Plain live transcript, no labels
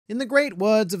In the great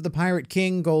words of the Pirate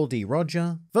King Goldie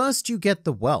Roger, first you get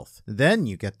the wealth, then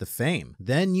you get the fame,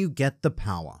 then you get the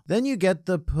power, then you get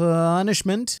the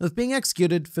punishment of being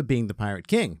executed for being the Pirate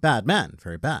King. Bad man,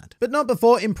 very bad. But not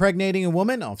before impregnating a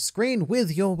woman off screen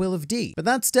with your will of D. But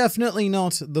that's definitely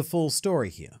not the full story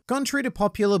here. Contrary to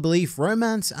popular belief,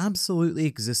 romance absolutely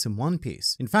exists in One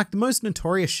Piece. In fact, the most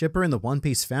notorious shipper in the One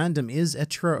Piece fandom is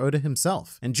Eiichiro Oda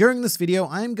himself. And during this video,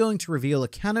 I am going to reveal a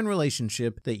canon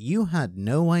relationship that you had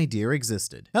no idea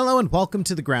existed. Hello and welcome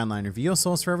to the Grand Line Review, your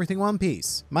source for everything One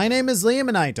Piece. My name is Liam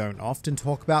and I don't often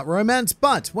talk about romance,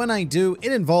 but when I do,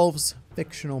 it involves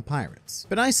fictional pirates.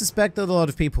 But I suspect that a lot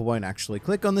of people won't actually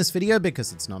click on this video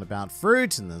because it's not about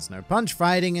fruit and there's no punch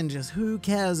fighting and just who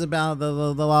cares about the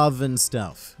love and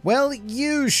stuff. Well,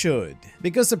 you should.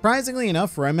 Because surprisingly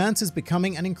enough, romance is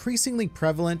becoming an increasingly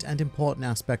prevalent and important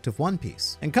aspect of One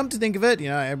Piece. And come to think of it,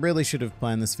 I really should have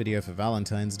planned this video for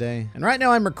Valentine's Day. And right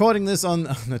now I'm recording this on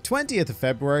the 20th of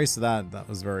February, so that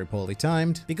was very poorly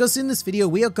timed. Because in this video,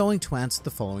 we are going to answer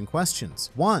the following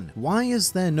questions. 1. Why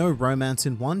is there no romance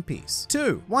in One Piece?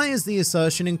 2. Why is the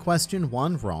assertion in question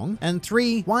 1 wrong? And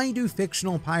 3. Why do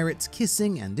fictional pirates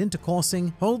kissing and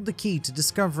intercoursing hold the key to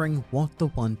discovering what the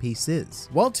One Piece is?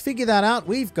 Well, to figure that out,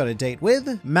 we've got a date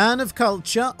with man of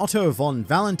culture Otto von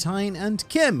Valentine and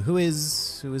Kim, who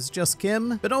is just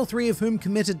Kim, but all three of whom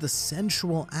committed the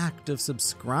sensual act of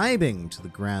subscribing to the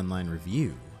Grand Line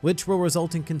Review, which will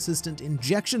result in consistent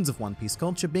injections of One Piece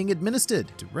culture being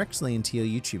administered directly into your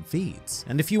YouTube feeds.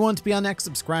 And if you want to be our next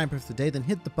subscriber of the day, then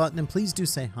hit the button and please do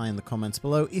say hi in the comments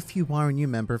below if you are a new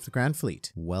member of the Grand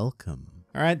Fleet. Welcome.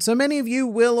 Alright, so many of you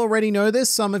will already know this,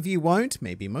 some of you won't,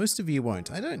 maybe most of you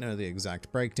won't, I don't know the exact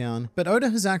breakdown, but Oda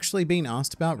has actually been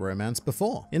asked about romance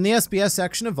before. In the SBS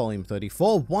section of volume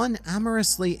 34, one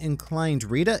amorously inclined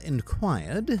reader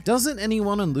inquired, doesn't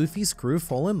anyone on Luffy's crew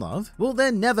fall in love? Will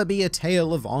there never be a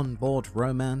tale of onboard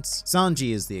romance?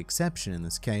 Sanji is the exception in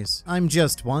this case. I'm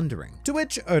just wondering. To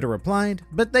which Oda replied,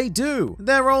 but they do.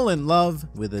 They're all in love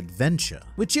with adventure,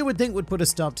 which you would think would put a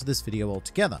stop to this video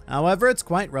altogether. However, it's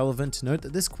quite relevant to note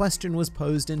that this question was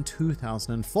posed in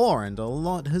 2004 and a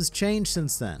lot has changed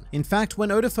since then. In fact,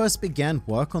 when Oda first began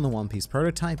work on the One Piece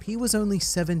prototype, he was only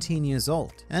 17 years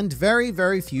old. And very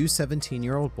few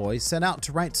 17-year-old boys set out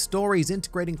to write stories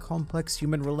integrating complex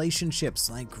human relationships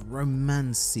like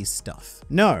romancy stuff.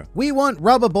 No, we want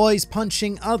rubber boys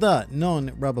punching other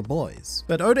non-rubber boys.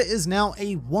 But Oda is now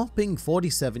a whopping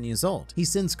 47 years old.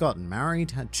 He's since gotten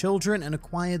married, had children, and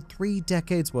acquired 3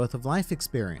 decades worth of life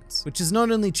experience, which has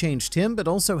not only changed him, but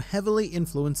also heavily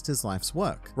influenced his life's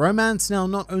work. Romance now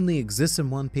not only exists in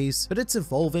One Piece, but it's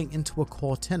evolving into a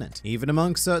core tenet, even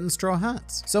amongst certain Straw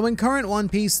Hats. So in current One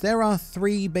Piece, there are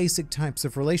 3 basic types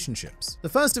of relationships. The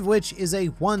first of which is a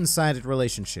one-sided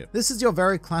relationship. This is your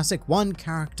very classic one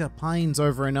character pines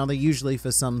over another, usually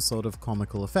for some sort of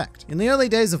comical effect. In the early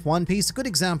days of One Piece, a good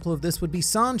example of this would be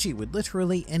Sanji with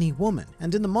literally any woman.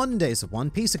 And in the modern days of One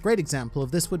Piece, a great example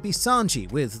of this would be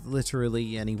Sanji with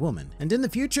literally any woman. And in the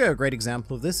future, a great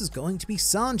example of this is going to be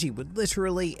Sanji with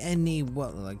literally any,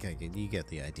 well, okay, you get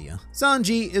the idea.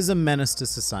 Sanji is a menace to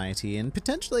society and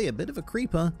potentially a bit of a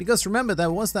creeper, because remember,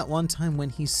 there was that one time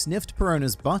when he sniffed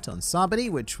Perona's butt on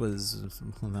Sabati, which was,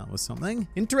 well, that was something.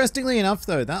 Interestingly enough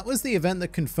though, that was the event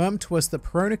that confirmed to us that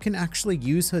Perona can actually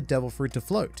use her devil fruit to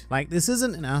float. Like, this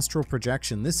isn't an astral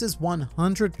projection, this is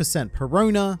 100%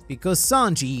 Perona, because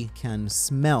Sanji can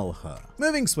smell her.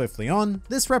 Moving swiftly on,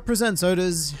 this represents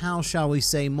Oda's, how shall we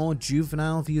say, more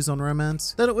juvenile views on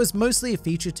romance, that it was mostly a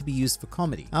feature to be used for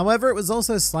comedy. However, it was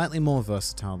also slightly more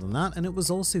versatile than that, and it was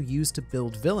also used to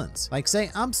build villains, like say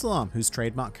Absalom, whose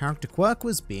trademark character quirk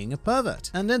was being a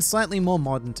pervert. And in slightly more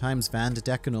modern times, Van der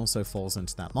Decken also falls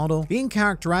into that model, being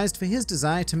characterized for his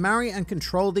desire to marry and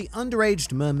control the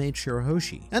underaged mermaid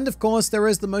Shirahoshi. And of course, there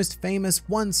is the most famous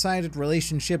one-sided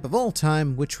relationship of all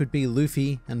time, which would be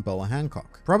Luffy and Boa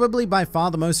Hancock. Probably by far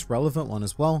the most relevant one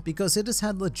as well, because it has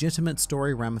had legitimate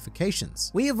story ramifications.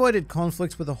 We avoided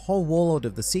conflict with a whole warlord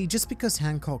of the sea just because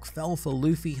Hancock fell for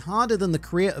Luffy harder than the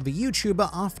career of a YouTuber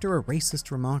after a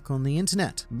racist remark on the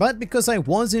internet. But because I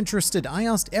was interested, I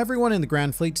asked everyone in the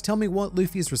Grand Fleet to tell me what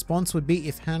Luffy's response would be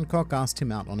if Hancock asked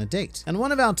him out on a date. And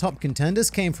one of our top contenders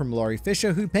came from Laurie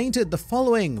Fisher, who painted the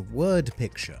following word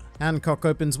picture. Hancock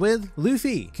opens with,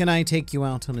 "Luffy, can I take you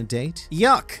out on a date?"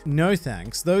 Yuck! No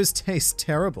thanks, those taste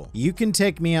terrible. You can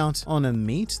take me out on a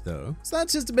meat though. So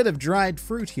that's just a bit of dried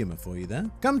fruit humor for you there.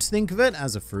 Come to think of it,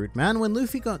 as a fruit man, when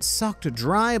Luffy got sucked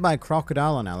dry by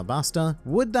Crocodile on Alabasta,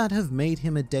 would that have made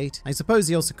him a date? I suppose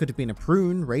he also could have been a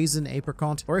prune, raisin,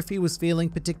 apricot, or if he was feeling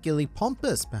particularly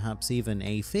pompous, perhaps even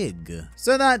a fig.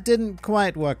 So that didn't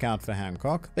quite work out for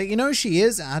Hancock, but you know she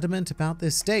is adamant about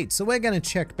this date, so we're gonna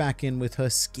check back in with her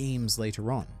schemes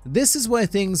later on. This is where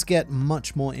things get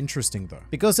much more interesting though,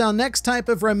 because our next type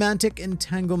of romantic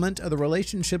entanglement are the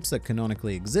relationships that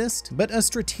canonically exist, but are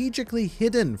strategically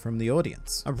hidden from the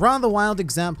audience. A rather wild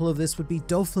example of this would be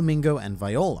Doflamingo and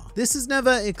Viola. This is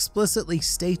never explicitly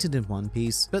stated in One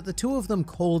Piece, but the two of them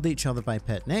called each other by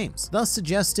pet names, thus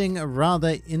suggesting a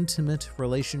rather intimate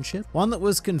relationship, one that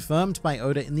was confirmed by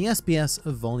Oda in the SBS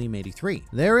of Volume 83.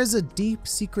 There is a deep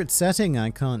secret setting I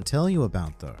can't tell you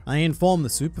about though. I informed the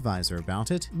supervisor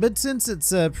about it, but since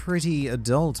it's a pretty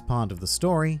adult part of the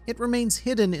story, it remains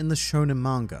hidden in the shonen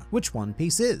manga, which One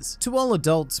Piece is. To all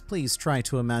adults, please try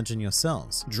to imagine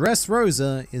yourselves.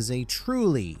 Dressrosa is a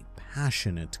truly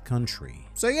passionate country.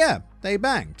 So yeah, they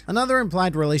banged. Another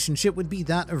implied relationship would be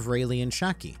that of Rayleigh and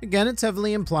Shaki. Again, it's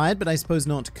heavily implied, but I suppose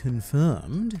not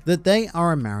confirmed, that they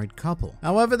are a married couple.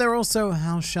 However, they're also,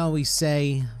 how shall we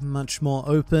say, much more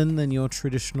open than your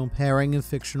traditional pairing of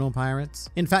fictional pirates.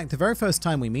 In fact, the very first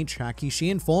time we meet Shaki, she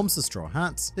informs the Straw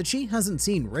Hats that she hasn't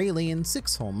seen Rayleigh in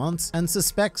 6 whole months and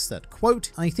suspects that,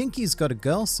 quote, "I think he's got a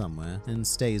girl somewhere," and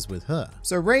stays with her.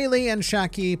 So Rayleigh and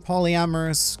Shaki,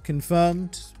 polyamorous,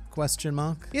 confirmed? Question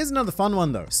mark. Here's another fun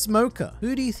one though. Smoker.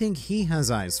 Who do you think he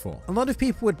has eyes for? A lot of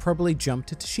people would probably jump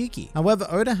to Tashiki. However,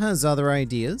 Oda has other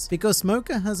ideas because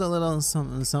Smoker has a little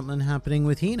something happening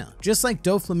with Hina. Just like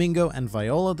Doflamingo and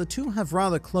Viola, the two have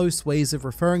rather close ways of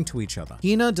referring to each other.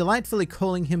 Hina delightfully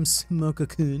calling him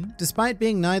Smoker-kun, despite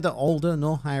being neither older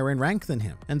nor higher in rank than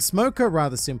him. And Smoker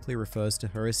rather simply refers to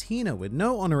her as Hina with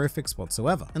no honorifics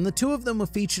whatsoever. And the two of them were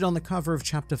featured on the cover of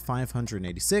chapter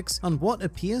 586 on what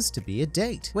appears to be a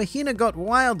date, where Hina got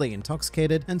wildly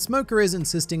intoxicated and Smoker is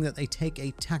insisting that they take a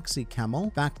taxi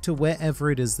camel back to wherever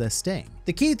it is they're staying.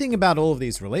 The key thing about all of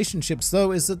these relationships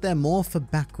though is that they're more for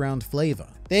background flavor.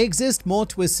 They exist more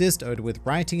to assist Oda with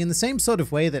writing in the same sort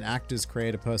of way that actors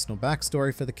create a personal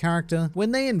backstory for the character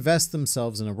when they invest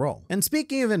themselves in a role. And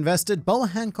speaking of invested, Boa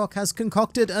Hancock has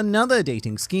concocted another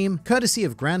dating scheme, courtesy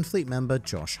of Grand Fleet member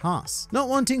Josh Haas. Not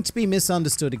wanting to be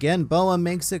misunderstood again, Boa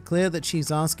makes it clear that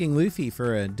she's asking Luffy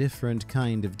for a different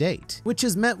kind of date, which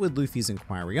is met with Luffy's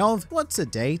inquiry of, "What's a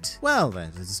date?" "Well,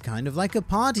 that is kind of like a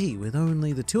party with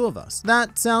only the two of us."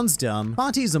 "That sounds dumb.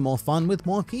 Parties are more fun with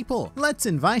more people. Let's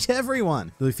invite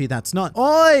everyone." Luffy, "That's not."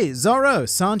 "Oi, Zoro,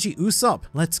 Sanji, Usopp,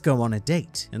 let's go on a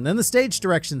date." And then the stage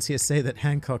directions here say that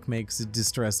Hancock makes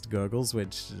distressed gurgles,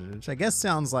 which I guess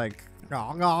sounds like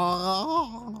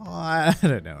I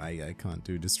don't know, I can't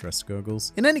do distressed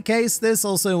gurgles. In any case, this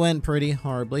also went pretty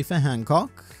horribly for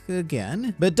Hancock,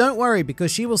 again. But don't worry,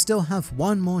 because she will still have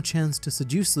one more chance to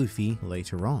seduce Luffy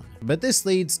later on. But this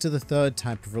leads to the third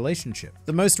type of relationship.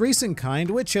 The most recent kind,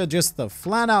 which are just the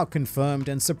flat-out confirmed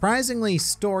and surprisingly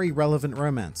story-relevant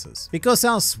romances. Because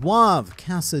our suave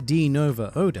Casa D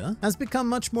Nova Oda has become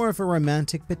much more of a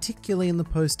romantic, particularly in the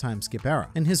post-time skip era.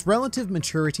 And his relative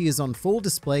maturity is on full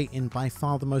display in by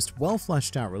far the most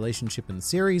well-fleshed out relationship in the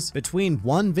series between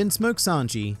one Vince Smoke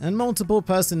Sanji and multiple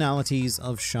personalities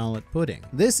of Charlotte Pudding.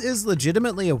 This is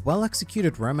legitimately a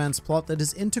well-executed romance plot that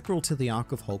is integral to the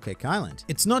arc of Whole Cake Island.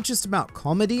 It's not just about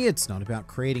comedy, it's not about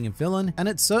creating a villain, and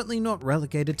it's certainly not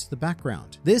relegated to the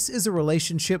background. This is a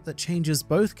relationship that changes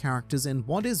both characters in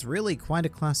what is really quite a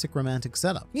classic romantic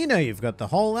setup. You know, you've got the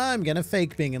whole, I'm gonna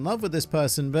fake being in love with this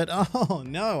person, but oh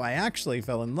no, I actually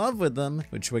fell in love with them,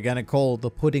 which we're gonna call the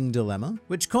Pudding Dilemma,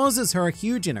 which causes her a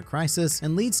huge inner crisis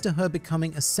and leads to her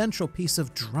becoming a central piece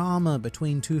of drama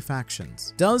between two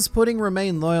factions. Does Pudding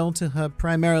remain loyal to her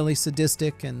primarily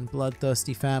sadistic and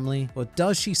bloodthirsty family, or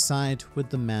does she side with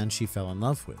the man she fell in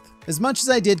love with? As much as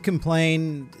I did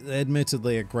complain,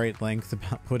 admittedly at great length,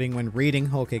 about Pudding when reading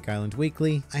Whole Cake Island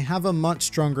Weekly, I have a much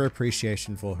stronger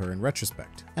appreciation for her in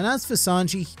retrospect. And as for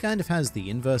Sanji, he kind of has the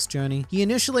inverse journey. He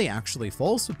initially actually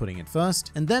falls for Pudding at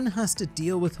first, and then has to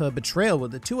deal with her betrayal,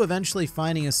 with the two eventually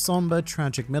finding a somber,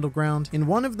 tragic middle ground in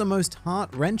one of the most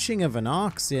heart-wrenching of an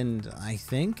arcs in, I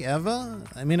think, ever?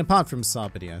 I mean, apart from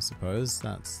Sabati, I suppose.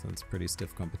 That's pretty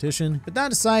stiff competition. But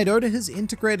that aside, Oda has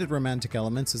integrated romantic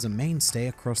elements as a mainstay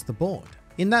across the board.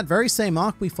 In that very same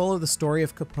arc, we follow the story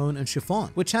of Capone and Chiffon,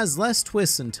 which has less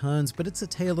twists and turns, but it's a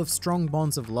tale of strong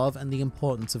bonds of love and the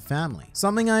importance of family.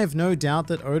 Something I have no doubt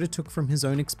that Oda took from his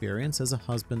own experience as a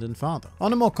husband and father.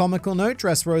 On a more comical note,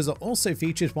 Dressrosa also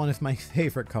featured one of my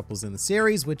favorite couples in the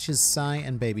series, which is Sai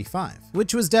and Baby 5,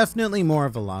 which was definitely more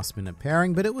of a last-minute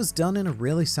pairing, but it was done in a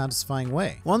really satisfying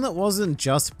way. One that wasn't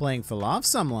just playing for laughs.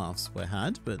 Some laughs were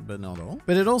had, but not all.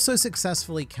 But it also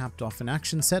successfully capped off an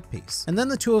action set piece. And then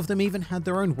the two of them even had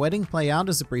their own wedding play out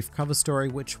as a brief cover story,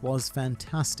 which was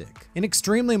fantastic. In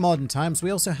extremely modern times, we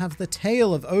also have the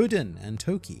tale of Odin and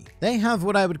Toki. They have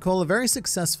what I would call a very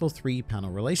successful three-panel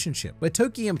relationship, where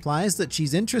Toki implies that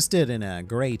she's interested in a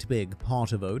great big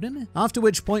pot of Odin, after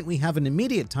which point we have an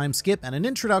immediate time skip and an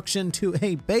introduction to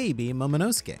a baby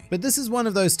Momonosuke. But this is one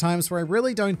of those times where I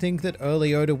really don't think that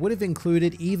early Oda would have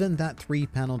included even that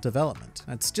three-panel development.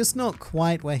 That's just not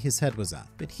quite where his head was at.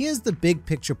 But here's the big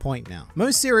picture point now.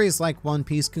 Most series like One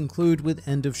Piece conclude with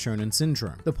End of Shonen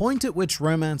Syndrome, the point at which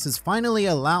romance is finally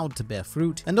allowed to bear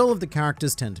fruit, and all of the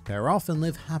characters tend to pair off and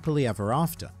live happily ever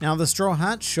after. Now the Straw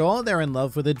Hats, sure, they're in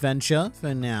love with adventure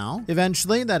for now.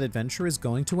 Eventually that adventure is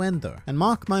going to end though. And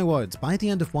mark my words, by the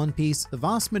end of One Piece, the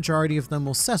vast majority of them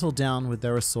will settle down with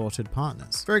their assorted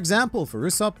partners. For example, for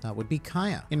Usopp, that would be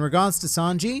Kaya. In regards to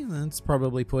Sanji, that's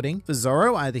probably pudding. For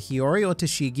Zoro, either Hiyori or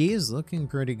Tashigi is looking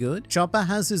pretty good. Chopper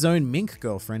has his own mink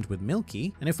girlfriend with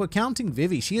Milky, and if we're counting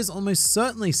Vivi, she is almost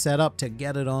certainly set up to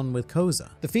get it on with Koza.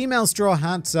 The female Straw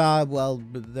Hats are, well,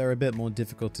 they're a bit more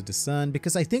difficult to discern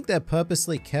because I think they're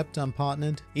purposely kept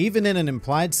unpartnered, even in an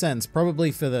implied sense,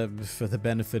 probably for the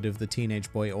benefit of the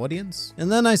teenage boy audience.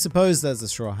 And then I suppose there's the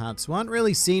Straw Hats who aren't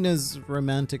really seen as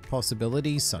romantic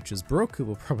possibilities, such as Brook, who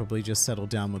will probably just settle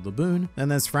down with Laboon. Then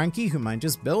there's Frankie, who might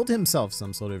just build himself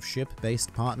some sort of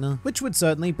ship-based partner, which would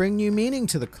certainly bring new meaning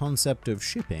to the concept of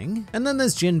shipping. And then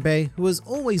there's Jinbei, who has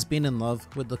always been in love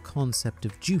with the concept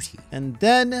of duty. And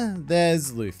then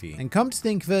there's Luffy. And come to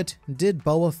think of it, did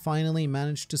Boa finally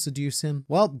manage to seduce him?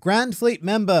 Well, Grand Fleet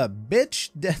member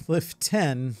Bitch Deathlift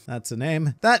 10, that's a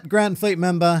name, that Grand Fleet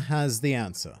member has the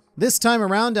answer. This time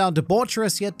around, our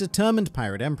debaucherous yet determined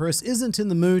pirate empress isn't in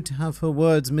the mood to have her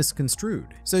words misconstrued,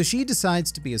 so she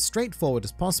decides to be as straightforward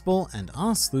as possible and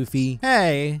asks Luffy,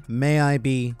 "Hey, may I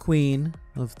be queen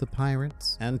of the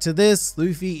pirates?" And to this,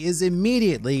 Luffy is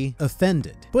immediately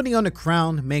offended, putting on a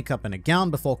crown, makeup, and a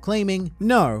gown before claiming,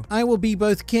 "No, I will be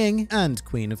both king and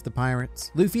queen of the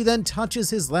pirates." Luffy then touches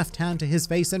his left hand to his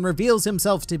face and reveals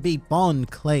himself to be Bon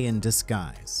Clay in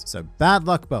disguise. So bad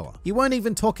luck, Boa. You weren't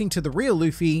even talking to the real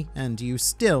Luffy, and you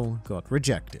still got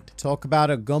rejected. Talk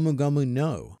about a gomu gomu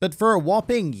no. But for a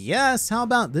whopping yes, how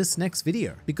about this next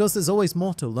video? Because there's always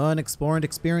more to learn, explore, and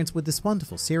experience with this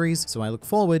wonderful series, so I look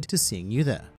forward to seeing you there.